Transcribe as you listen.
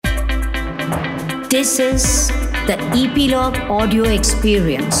This is the Epilogue Audio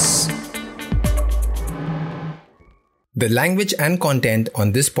Experience. The language and content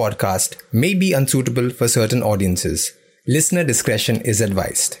on this podcast may be unsuitable for certain audiences. Listener discretion is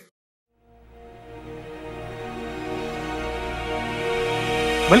advised.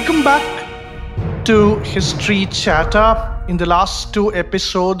 Welcome back to History Chatter. In the last two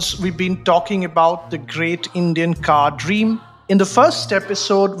episodes, we've been talking about the great Indian car dream. In the first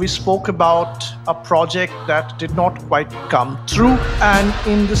episode, we spoke about a project that did not quite come through. And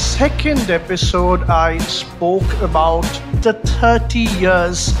in the second episode, I spoke about the 30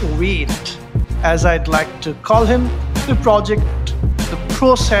 years wait, as I'd like to call him. The project, the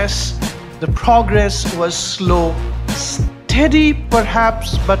process, the progress was slow, steady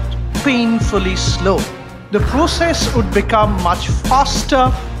perhaps, but painfully slow. The process would become much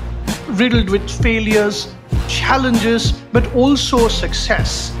faster, riddled with failures, challenges, but also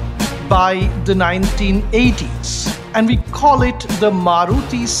success by the 1980s. And we call it the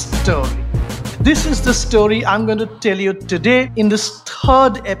Maruti story. This is the story I'm going to tell you today in this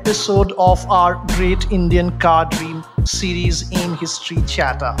third episode of our Great Indian Car Dream series in History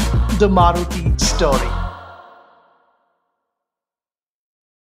Chatter, the Maruti story.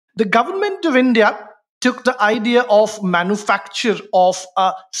 The government of India took the idea of manufacture of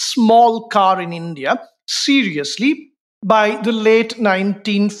a small car in India seriously by the late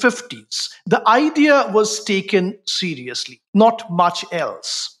 1950s. The idea was taken seriously, not much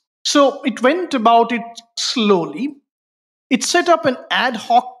else. So it went about it slowly. It set up an ad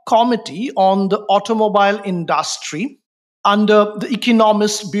hoc committee on the automobile industry under the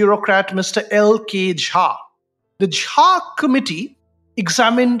economist bureaucrat Mr. L.K. Jha. The Jha committee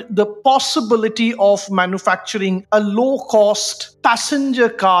examined the possibility of manufacturing a low-cost passenger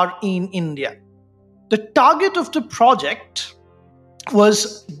car in India. The target of the project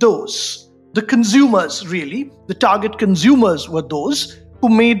was the consumers really. The target consumers were those who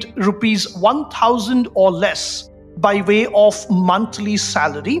made rupees 1,000 or less by way of monthly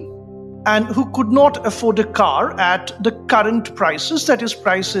salary and who could not afford a car at the current prices, that is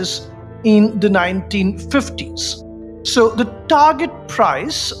prices in the 1950s. So the target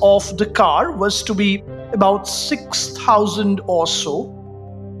price of the car was to be about 6,000 or so.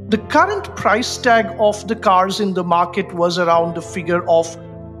 The current price tag of the cars in the market was around the figure of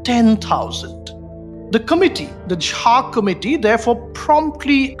 10,000. The committee, the Jha committee, therefore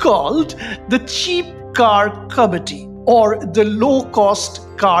promptly called the Cheap Car Committee or the Low Cost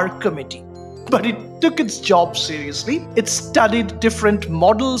Car Committee. But it took its job seriously. It studied different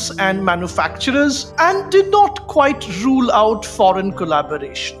models and manufacturers and did not quite rule out foreign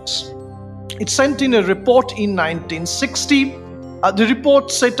collaborations. It sent in a report in 1960. The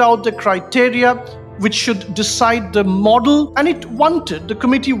report set out the criteria which should decide the model, and the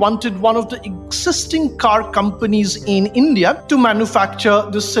committee wanted one of the existing car companies in India to manufacture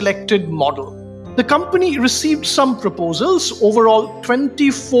the selected model. The company received some proposals, overall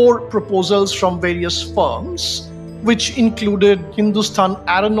 24 proposals from various firms, which included Hindustan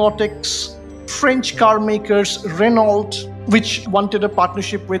Aeronautics, French car makers Renault, which wanted a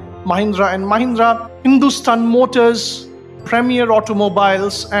partnership with Mahindra and Mahindra, Hindustan Motors, Premier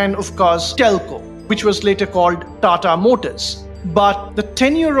Automobiles, and of course Telco, which was later called Tata Motors. But the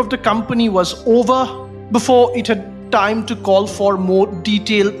tenure of the company was over before it had time to call for more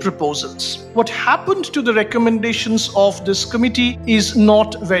detailed proposals. What happened to the recommendations of this committee is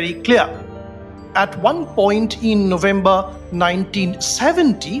not very clear. At one point in November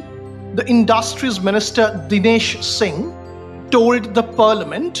 1970, the Industries Minister Dinesh Singh told the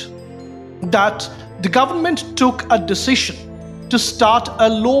Parliament that the government took a decision to start a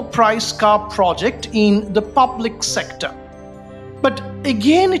low-price car project in the public sector. But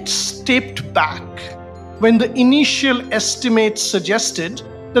again, it stepped back when the initial estimates suggested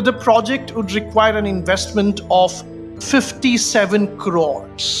that the project would require an investment of 57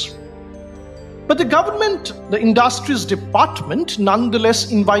 crores. But the government, the Industries Department,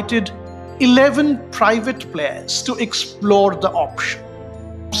 nonetheless invited 11 private players to explore the option.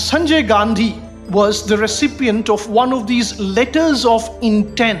 Sanjay Gandhi was the recipient of one of these letters of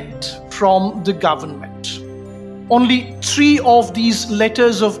intent from the government. Only 3 of these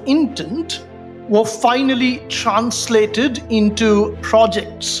letters of intent were finally translated into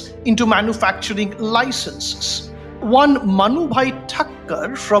projects, into manufacturing licenses. One, Manubhai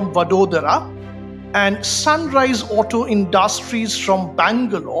Thakkar from Vadodara and Sunrise Auto Industries from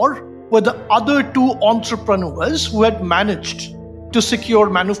Bangalore were the other 2 entrepreneurs who had managed to secure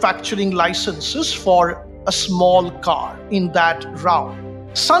manufacturing licenses for a small car in that round.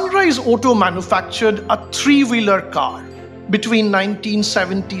 Sunrise Auto manufactured a 3-wheeler car between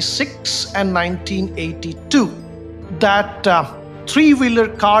 1976 and 1982. That three-wheeler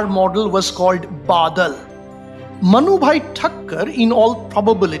car model was called Badal. Manubhai Thakkar, in all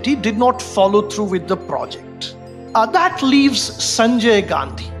probability, did not follow through with the project. That leaves Sanjay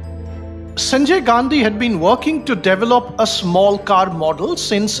Gandhi. Sanjay Gandhi had been working to develop a small car model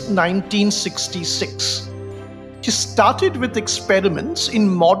since 1966. He started with experiments in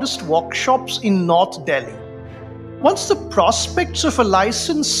modest workshops in North Delhi. Once the prospects of a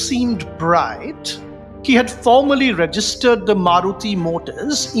license seemed bright, he had formally registered the Maruti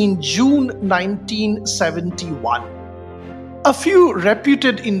Motors in June 1971. A few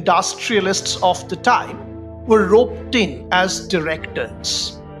reputed industrialists of the time were roped in as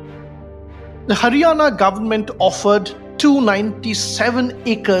directors. The Haryana government offered 297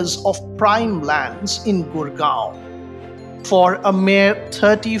 acres of prime lands in Gurgaon for a mere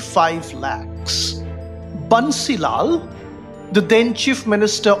 35 lakhs. Bansilal, the then Chief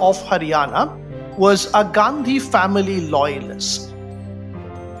Minister of Haryana, was a Gandhi family loyalist.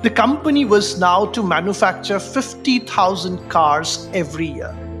 The company was now to manufacture 50,000 cars every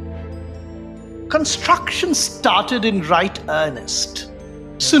year. Construction started in right earnest.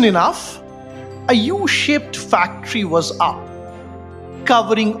 Soon enough, a U-shaped factory was up,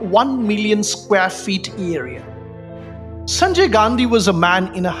 covering 1 million square feet area. Sanjay Gandhi was a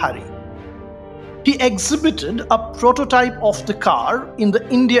man in a hurry. He exhibited a prototype of the car in the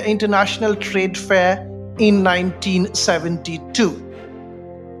India International Trade Fair in 1972.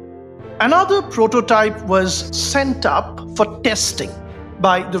 Another prototype was sent up for testing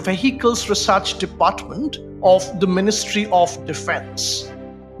by the Vehicles Research Department of the Ministry of Defense.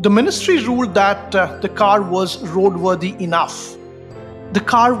 The ministry ruled that the car was roadworthy enough. The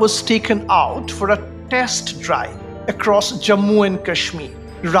car was taken out for a test drive across Jammu and Kashmir,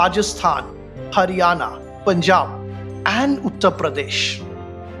 Rajasthan, Haryana, Punjab, and Uttar Pradesh.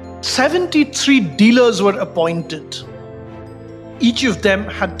 73 dealers were appointed. Each of them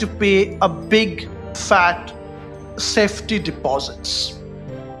had to pay a big, fat safety deposits.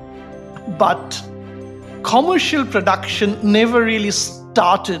 But commercial production never really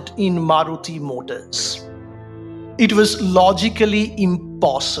started in Maruti Motors. It was logically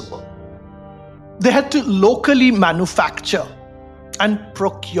impossible. They had to locally manufacture and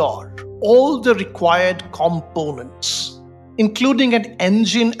procure all the required components, including an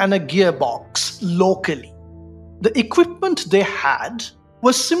engine and a gearbox, locally. The equipment they had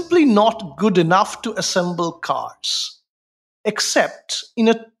was simply not good enough to assemble cars, except in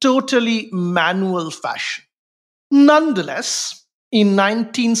a totally manual fashion. Nonetheless, in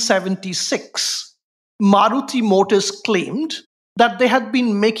 1976, Maruti Motors claimed that they had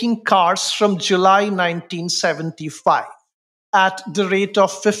been making cars from July 1975 at the rate of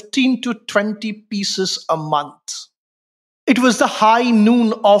 15 to 20 pieces a month. It was the high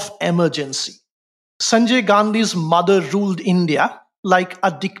noon of emergency. Sanjay Gandhi's mother ruled India like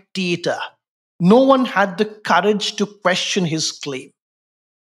a dictator. No one had the courage to question his claim.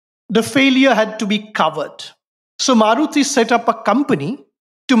 The failure had to be covered. So Maruti set up a company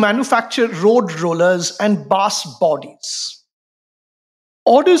to manufacture road rollers and bus bodies.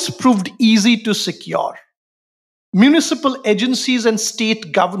 Orders proved easy to secure. Municipal agencies and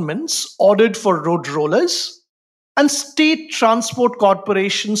state governments ordered for road rollers, and state transport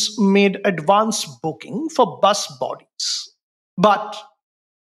corporations made advance booking for bus bodies. But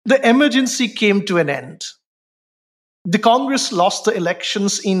the emergency came to an end. The Congress lost the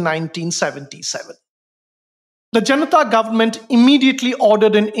elections in 1977. The Janata government immediately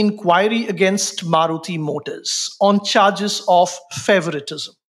ordered an inquiry against Maruti Motors on charges of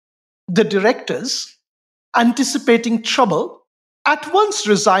favoritism. The directors, anticipating trouble, at once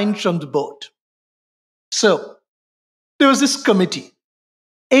resigned from the board. So, there was this committee,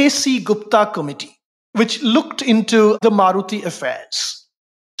 A.C. Gupta Committee, which looked into the Maruti affairs.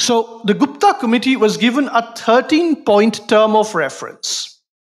 So, the Gupta Committee was given a 13-point term of reference.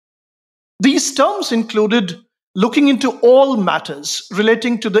 These terms included looking into all matters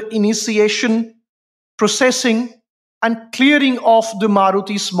relating to the initiation, processing, and clearing of the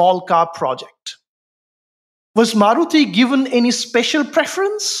Maruti small car project. Was Maruti given any special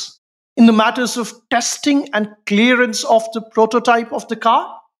preference in the matters of testing and clearance of the prototype of the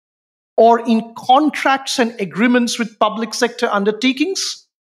car, or in contracts and agreements with public sector undertakings,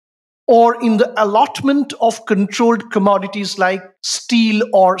 or in the allotment of controlled commodities like steel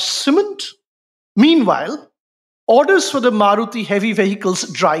or cement? Meanwhile, orders for the Maruti heavy vehicles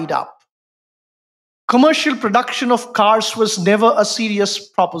dried up. Commercial production of cars was never a serious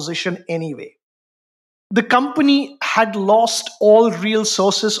proposition anyway. The company had lost all real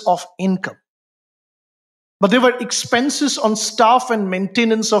sources of income. but there were expenses on staff and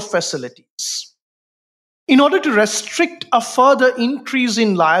maintenance of facilities. In order to restrict a further increase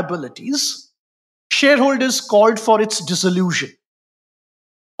in liabilities, shareholders called for its dissolution.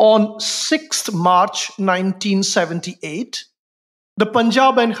 On 6th March 1978, the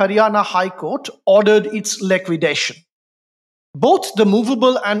Punjab and Haryana High Court ordered its liquidation. Both the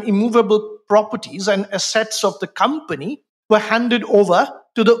movable and immovable properties and assets of the company were handed over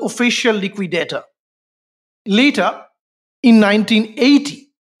to the official liquidator. Later, in 1980,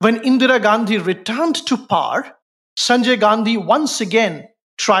 when Indira Gandhi returned to power, Sanjay Gandhi once again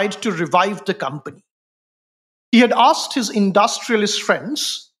tried to revive the company. He had asked his industrialist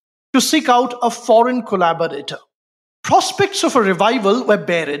friends to seek out a foreign collaborator. Prospects of a revival were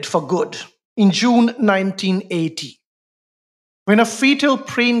buried for good in June 1980, when a fatal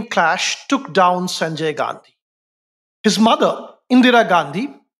plane crash took down Sanjay Gandhi. His mother, Indira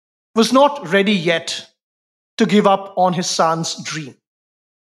Gandhi, was not ready yet to give up on his son's dream.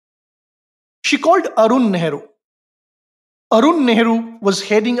 She called Arun Nehru. Arun Nehru was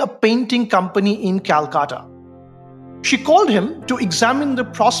heading a painting company in Calcutta. She called him to examine the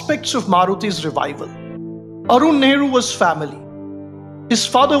prospects of Maruti's revival. Arun Nehru was family. His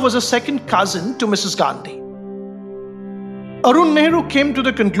father was a second cousin to Mrs. Gandhi. Arun Nehru came to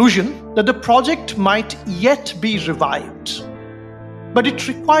the conclusion that the project might yet be revived, but it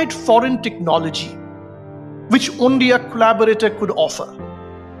required foreign technology, which only a collaborator could offer.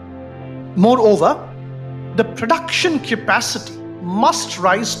 Moreover, the production capacity must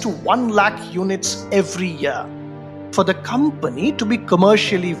rise to 1 lakh units every year for the company to be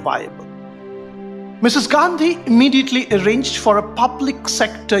commercially viable. Mrs. Gandhi immediately arranged for a public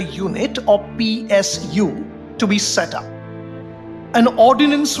sector unit, or PSU, to be set up. An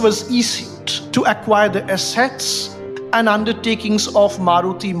ordinance was issued to acquire the assets and undertakings of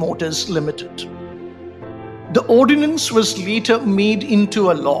Maruti Motors Limited. The ordinance was later made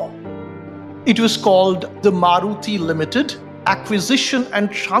into a law. It was called the Maruti Limited Acquisition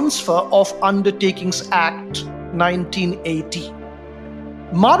and Transfer of Undertakings Act 1980.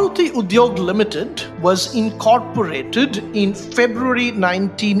 Maruti Udyog Limited was incorporated in February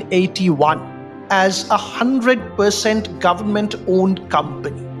 1981 as a 100% government-owned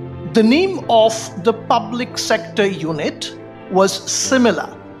company. The name of the public sector unit was similar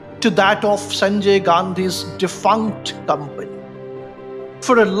to that of Sanjay Gandhi's defunct company.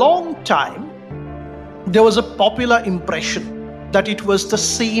 For a long time, there was a popular impression that it was the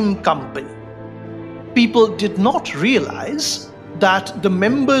same company. People did not realize that the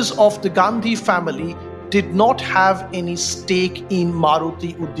members of the Gandhi family did not have any stake in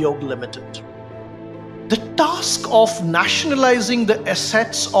Maruti Udyog Limited. The task of nationalizing the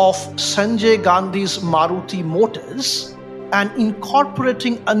assets of Sanjay Gandhi's Maruti Motors and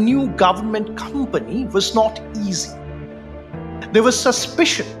incorporating a new government company was not easy. There was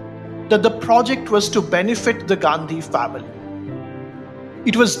suspicion that the project was to benefit the Gandhi family.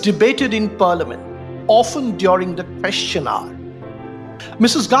 It was debated in Parliament, often during the question hour.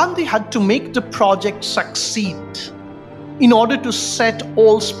 Mrs. Gandhi had to make the project succeed in order to set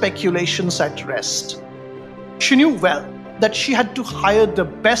all speculations at rest. She knew well that she had to hire the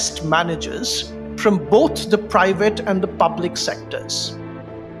best managers from both the private and the public sectors.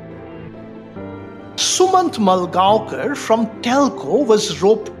 Sumant Malgaonkar from Telco was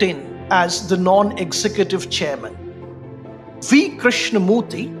roped in as the non-executive chairman. V.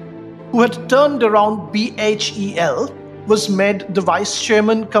 Krishnamurti, who had turned around BHEL, was made the vice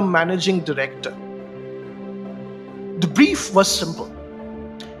chairman cum managing director. The brief was simple: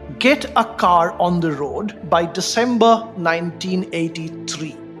 get a car on the road by December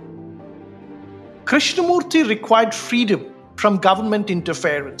 1983. Krishnamurti required freedom from government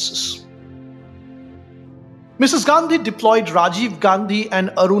interferences. Mrs. Gandhi deployed Rajiv Gandhi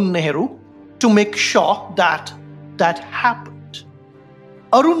and Arun Nehru to make sure that happened.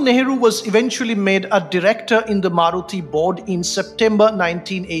 Arun Nehru was eventually made a director in the Maruti board in September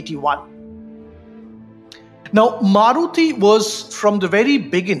 1981. Now, Maruti was from the very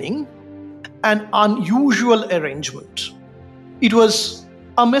beginning an unusual arrangement. It was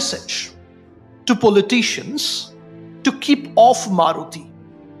a message to politicians to keep off Maruti,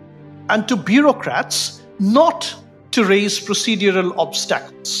 and to bureaucrats not to raise procedural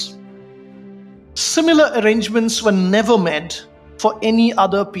obstacles. Similar arrangements were never made for any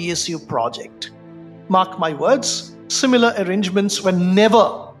other PSU project. Mark my words, similar arrangements were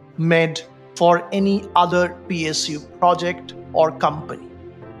never made for any other PSU project or company,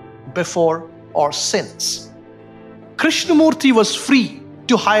 before or since. Krishnamurti was free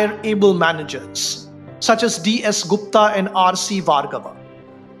to hire able managers, such as D.S. Gupta and R.C. Vargava.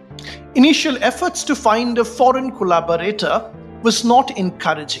 Initial efforts to find a foreign collaborator was not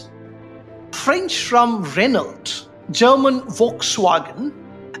encouraging. French from Renault, German Volkswagen,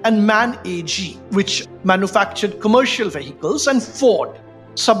 and MAN AG, which manufactured commercial vehicles, and Ford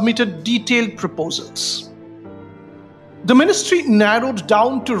submitted detailed proposals. The ministry narrowed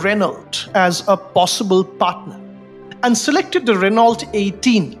down to Renault as a possible partner and selected the Renault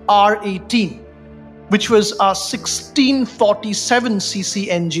 18 R18, which was a 1647cc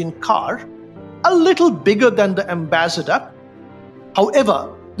engine car, a little bigger than the Ambassador.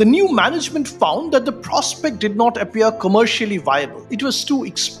 However, the new management found that the prospect did not appear commercially viable. It was too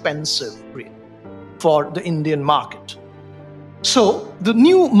expensive, really, for the Indian market. So, the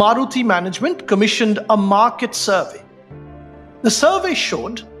new Maruti management commissioned a market survey. The survey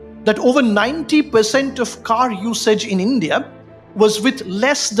showed that over 90% of car usage in India was with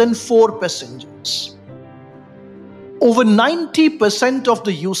less than 4 passengers. Over 90% of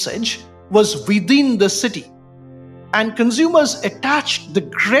the usage was within the city, and consumers attached the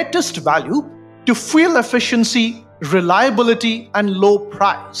greatest value to fuel efficiency, reliability, and low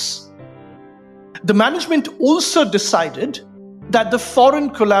price. The management also decided that the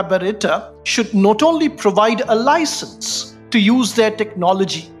foreign collaborator should not only provide a license to use their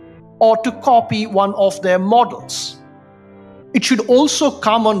technology or to copy one of their models, it should also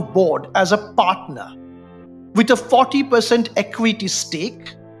come on board as a partner with a 40% equity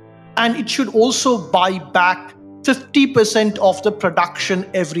stake, and it should also buy back 50% of the production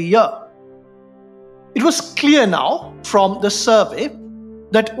every year. It was clear now from the survey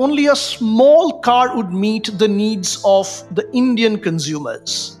that only a small car would meet the needs of the Indian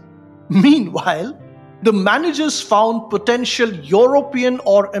consumers. Meanwhile, the managers found potential European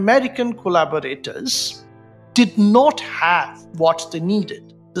or American collaborators did not have what they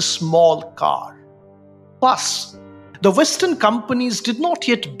needed, the small car. Plus, the Western companies did not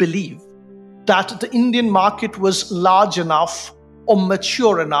yet believe that the Indian market was large enough or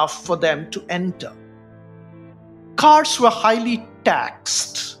mature enough for them to enter. Cars were highly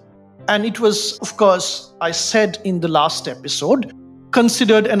taxed, and it was, of course, I said in the last episode,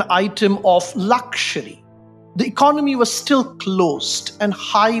 considered an item of luxury. The economy was still closed and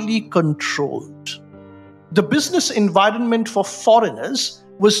highly controlled. The business environment for foreigners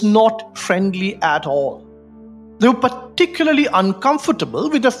was not friendly at all. They were particularly uncomfortable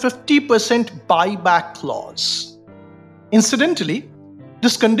with a 50% buyback clause. Incidentally,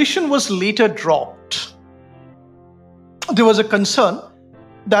 this condition was later dropped. There was a concern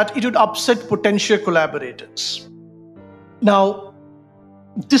that it would upset potential collaborators. Now,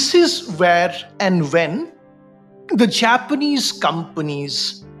 this is where and when the Japanese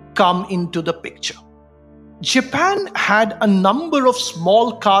companies come into the picture. Japan had a number of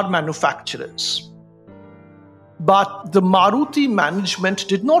small car manufacturers, but the Maruti management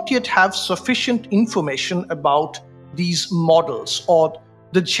did not yet have sufficient information about these models or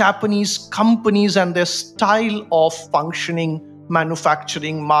the Japanese companies and their style of functioning,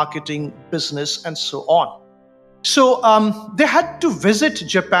 manufacturing, marketing, business, and so on. So they had to visit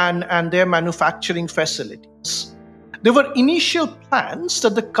Japan and their manufacturing facilities. There were initial plans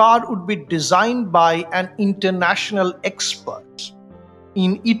that the car would be designed by an international expert.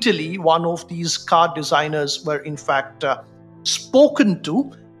 In Italy, one of these car designers were in fact spoken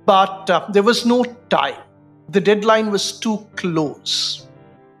to, but there was no time. The deadline was too close.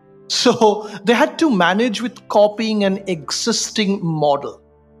 So they had to manage with copying an existing model.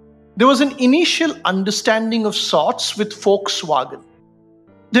 There was an initial understanding of sorts with Volkswagen.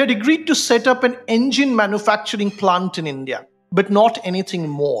 They had agreed to set up an engine manufacturing plant in India, but not anything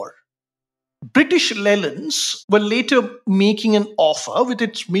more. British Leylands were later making an offer with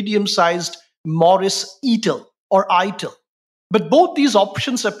its medium-sized Morris Eitel or Eitel, but both these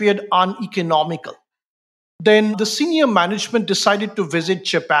options appeared uneconomical. Then the senior management decided to visit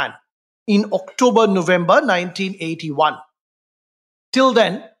Japan in October-November 1981. Till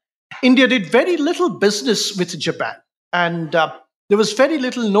then, India did very little business with Japan, and there was very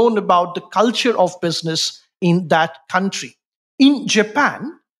little known about the culture of business in that country. In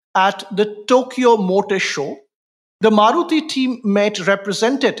Japan, at the Tokyo Motor Show, the Maruti team met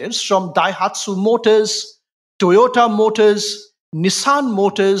representatives from Daihatsu Motors, Toyota Motors, Nissan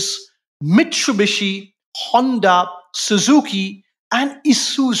Motors, Mitsubishi, Honda, Suzuki, and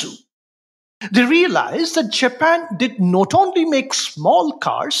Isuzu. They realized that Japan did not only make small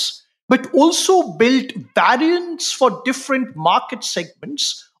cars, but also built variants for different market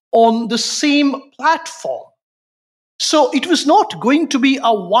segments on the same platform. So it was not going to be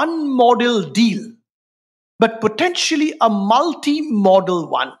a one-model deal, but potentially a multi-model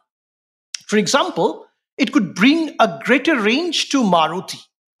one. For example, it could bring a greater range to Maruti,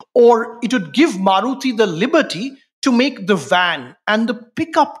 or it would give Maruti the liberty to make the van and the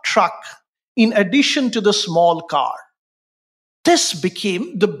pickup truck in addition to the small car. This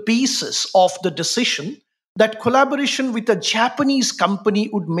became the basis of the decision that collaboration with a Japanese company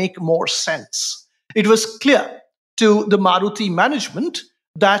would make more sense. It was clear to the Maruti management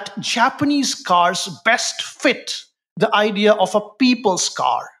that Japanese cars best fit the idea of a people's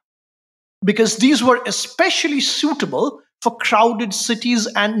car because these were especially suitable for crowded cities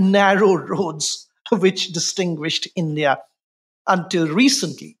and narrow roads, which distinguished India until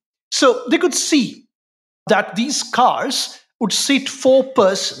recently. So they could see that these cars would seat 4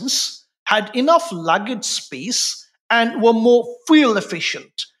 persons, had enough luggage space, and were more fuel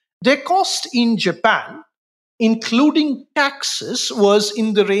efficient. Their cost in Japan, including taxes, was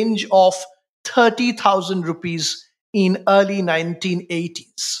in the range of 30,000 rupees in early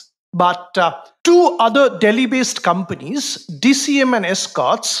 1980s. But 2 other Delhi-based companies, DCM and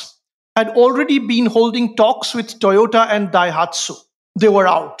Escorts, had already been holding talks with Toyota and Daihatsu. They were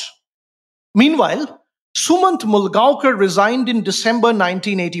out. Meanwhile, Sumant Mulgaonkar resigned in December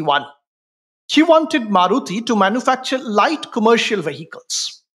 1981. He wanted Maruti to manufacture light commercial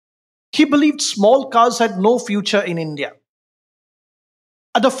vehicles. He believed small cars had no future in India.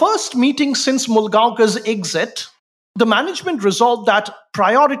 At the first meeting since Mulgaonkar's exit, the management resolved that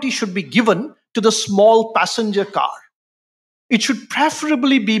priority should be given to the small passenger car. It should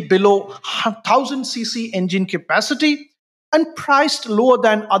preferably be below 1000cc engine capacity and priced lower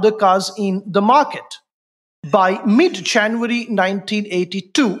than other cars in the market. By mid-January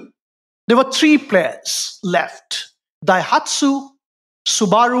 1982, there were 3 players left: Daihatsu,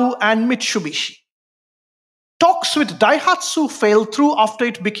 Subaru, and Mitsubishi. Talks with Daihatsu fell through after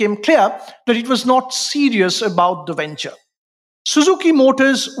it became clear that it was not serious about the venture. Suzuki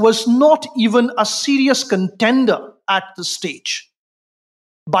Motors was not even a serious contender at the stage.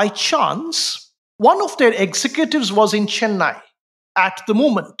 By chance, one of their executives was in Chennai at the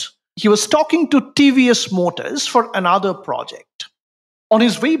moment. He was talking to TVS Motors for another project. On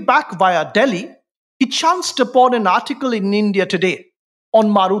his way back via Delhi, he chanced upon an article in India Today on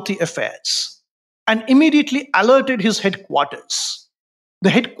Maruti affairs and immediately alerted his headquarters. The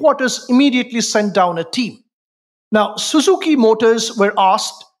headquarters immediately sent down a team. Now, Suzuki Motors were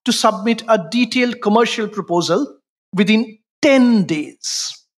asked to submit a detailed commercial proposal within 10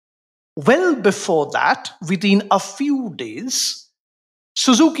 days. Well before that, within a few days,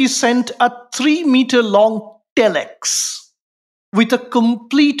 Suzuki sent a 3-meter-long telex with a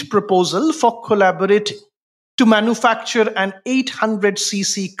complete proposal for collaborating to manufacture an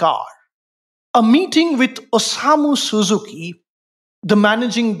 800cc car. A meeting with Osamu Suzuki, the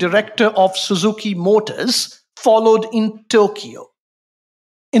managing director of Suzuki Motors, followed in Tokyo.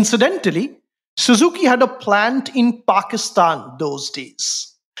 Incidentally, Suzuki had a plant in Pakistan those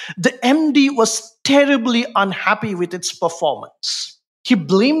days. The MD was terribly unhappy with its performance. He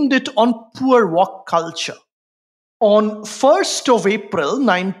blamed it on poor work culture. On 1st of April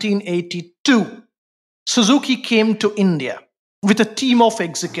 1982, Suzuki came to India with a team of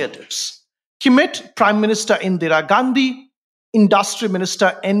executives. He met Prime Minister Indira Gandhi, Industry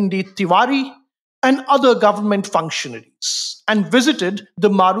Minister N.D. Tiwari, and other government functionaries, and visited the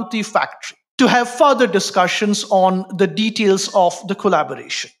Maruti factory to have further discussions on the details of the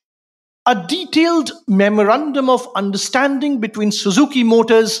collaboration. A detailed memorandum of understanding between Suzuki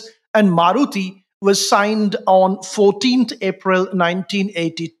Motors and Maruti was signed on 14th April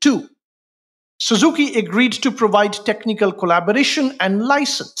 1982. Suzuki agreed to provide technical collaboration and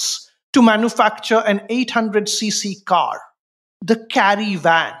license to manufacture an 800cc car, the carry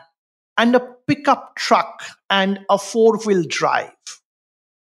van, and a pickup truck and a 4-wheel drive.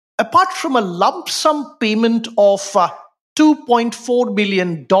 Apart from a lump sum payment of $2.4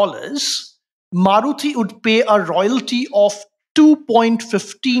 million, Maruti would pay a royalty of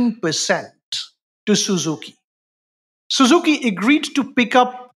 2.15% to Suzuki. Suzuki agreed to pick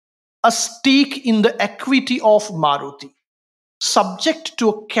up a stake in the equity of Maruti, subject to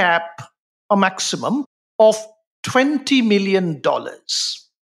a cap, a maximum of $20 million.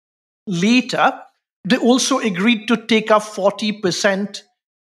 Later, they also agreed to take up 40%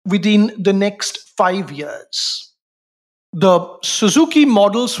 within the next 5 years. The Suzuki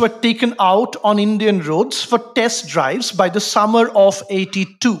models were taken out on Indian roads for test drives by the summer of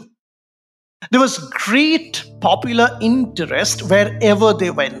 '82. There was great popular interest wherever they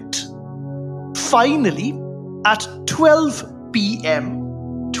went. Finally, at 12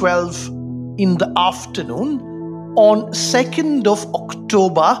 p.m., 12 in the afternoon, on 2nd of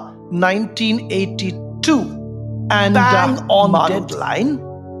October 1982, and bang on deadline,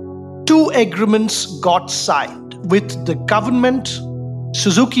 2 agreements got signed with the government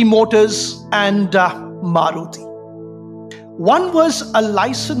Suzuki Motors and Maruti. One was a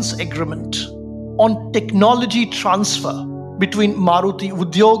license agreement on technology transfer between Maruti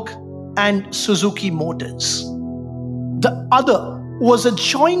Udyog and Suzuki Motors. The other was a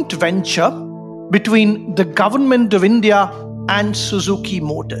joint venture between the Government of India and Suzuki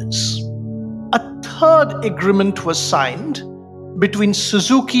Motors. A third agreement was signed between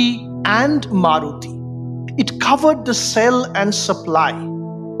Suzuki and Maruti. It covered the sale and supply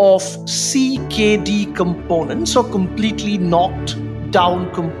of CKD components, or completely knocked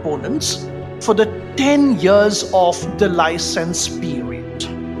down components, for the 10 years of the license period.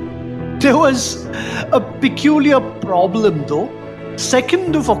 There was a peculiar problem though.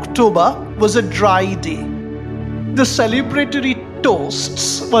 2nd of October was a dry day. The celebratory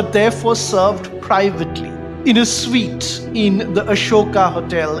toasts were therefore served privately in a suite in the Ashoka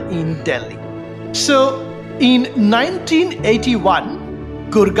Hotel in Delhi. So in 1981,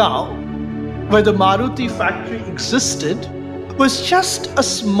 Gurgaon, where the Maruti factory existed, was just a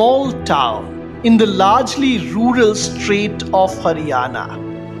small town in the largely rural state of Haryana.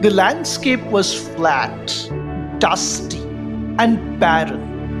 The landscape was flat, dusty, and barren.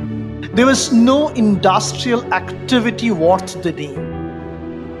 There was no industrial activity worth the name.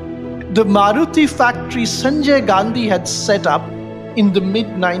 The Maruti factory Sanjay Gandhi had set up in the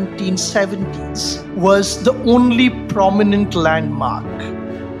mid-1970s was the only prominent landmark.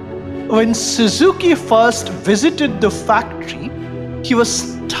 When Suzuki first visited the factory, he was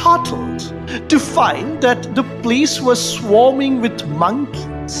startled to find that the place was swarming with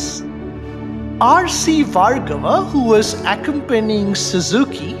monkeys. R.C. Vargava, who was accompanying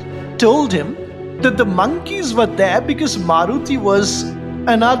Suzuki, told him that the monkeys were there because Maruti was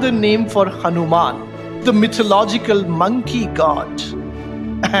another name for Hanuman, the mythological monkey god,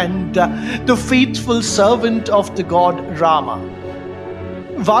 and the faithful servant of the god Rama.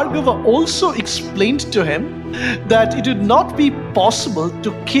 Vargava also explained to him that it would not be possible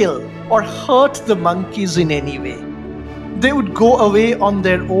to kill or hurt the monkeys in any way. They would go away on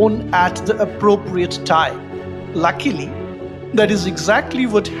their own at the appropriate time. Luckily, that is exactly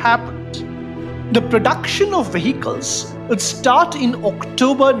what happened. The production of vehicles would start in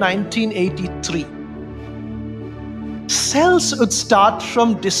October 1983. Sales would start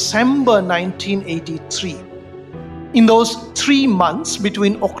from December 1983. In those 3 months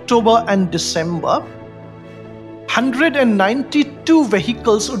between October and December, 192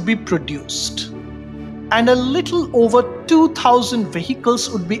 vehicles would be produced, and a little over 2,000 vehicles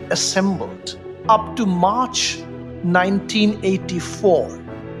would be assembled up to March 1984.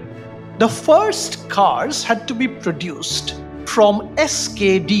 The first cars had to be produced from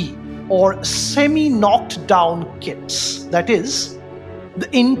SKD, or semi-knocked down kits. That is, the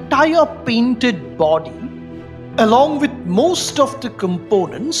entire painted body, along with most of the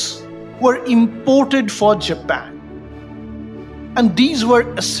components, were imported for Japan. And these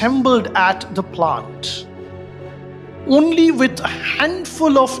were assembled at the plant. Only with a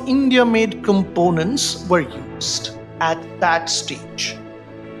handful of India-made components were used at that stage.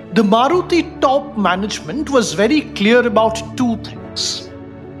 The Maruti top management was very clear about two things.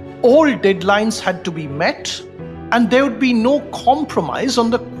 All deadlines had to be met, and there would be no compromise on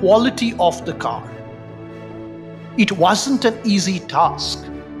the quality of the car. It wasn't an easy task,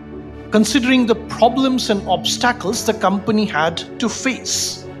 considering the problems and obstacles the company had to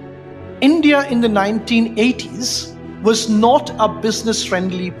face. India in the 1980s was not a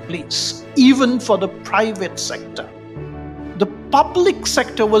business-friendly place, even for the private sector. The public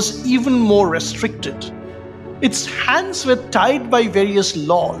sector was even more restricted. Its hands were tied by various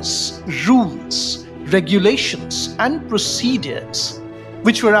laws, rules, regulations, and procedures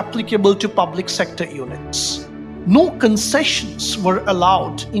which were applicable to public sector units. No concessions were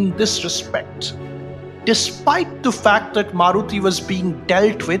allowed in this respect, despite the fact that Maruti was being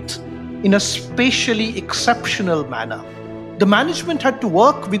dealt with in a spatially exceptional manner. The management had to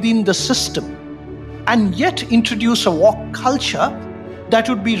work within the system and yet introduce a work culture that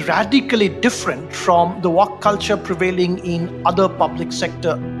would be radically different from the work culture prevailing in other public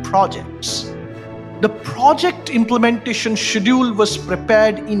sector projects. The project implementation schedule was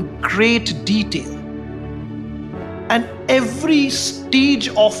prepared in great detail, and every stage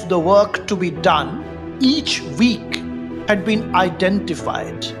of the work to be done each week had been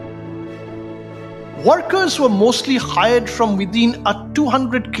identified. Workers were mostly hired from within a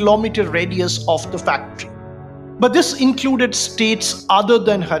 200-kilometer radius of the factory, but this included states other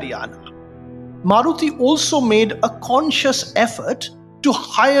than Haryana. Maruti also made a conscious effort to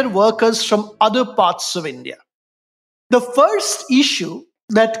hire workers from other parts of India. The first issue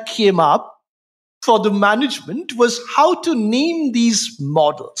that came up for the management was how to name these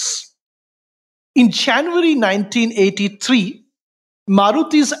models. In January 1983,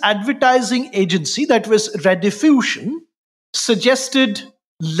 Maruti's advertising agency, that was Rediffusion, suggested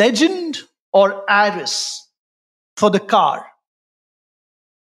Legend or Aris for the car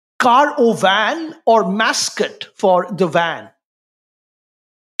or van or Mascot for the van,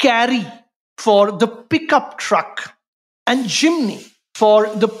 Carry for the pickup truck, and Jimny for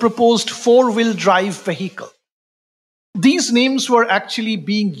the proposed four-wheel drive vehicle. These names were actually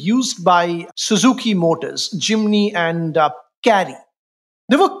being used by Suzuki Motors, Jimny and Carry.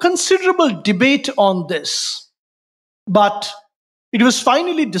 There was considerable debate on this, but it was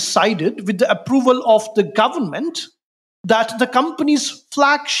finally decided with the approval of the government that the company's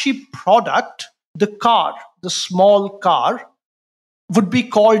flagship product, the small car, would be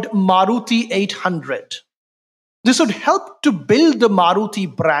called Maruti 800. This would help to build the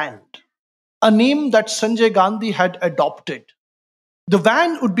Maruti brand, a name that Sanjay Gandhi had adopted. The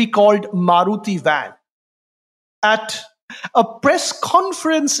van would be called Maruti van. At a press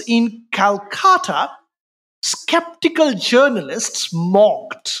conference in Calcutta, skeptical journalists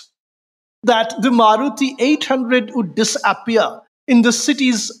mocked that the Maruti 800 would disappear in the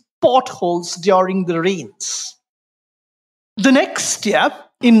city's potholes during the rains. The next year,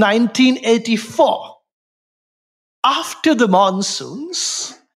 in 1984, after the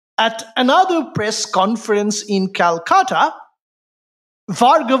monsoons, at another press conference in Calcutta,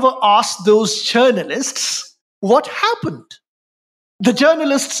 Bhargava asked those journalists what happened. The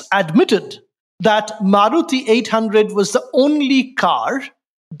journalists admitted that Maruti 800 was the only car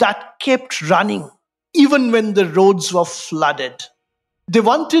that kept running even when the roads were flooded. They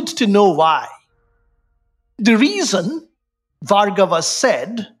wanted to know why. The reason, Bhargava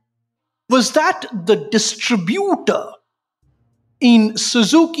said, was that the distributor in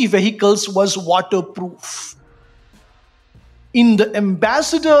Suzuki vehicles was waterproof. In the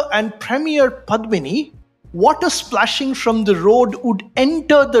Ambassador and Premier Padmini, water splashing from the road would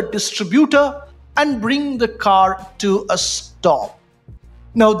enter the distributor and bring the car to a stop.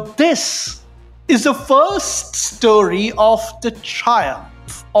 Now, this is the first story of the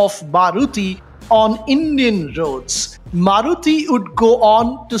triumph of Maruti on Indian roads. Maruti would go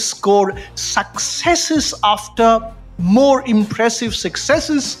on to score successes after more impressive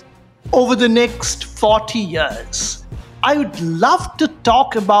successes over the next 40 years. I would love to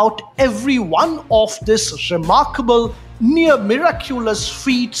talk about every one of these remarkable, near miraculous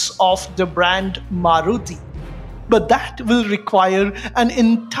feats of the brand Maruti. But that will require an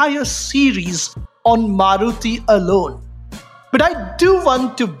entire series on Maruti alone. But I do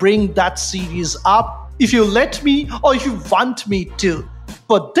want to bring that series up if you let me or if you want me to.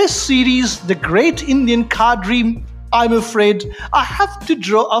 For this series, The Great Indian Car Dream, I'm afraid I have to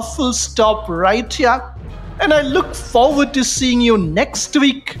draw a full stop right here. And I look forward to seeing you next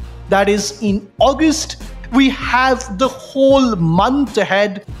week. That is in August. We have the whole month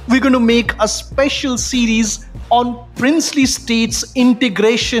ahead. We're going to make a special series on princely states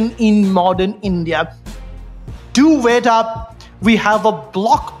integration in modern India. Do wait up. We have a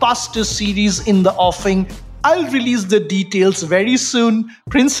blockbuster series in the offing. I'll release the details very soon.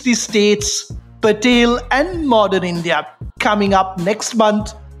 Princely states, Patel and modern India coming up next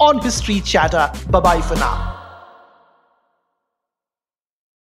month on History Chatter. Bye-bye for now.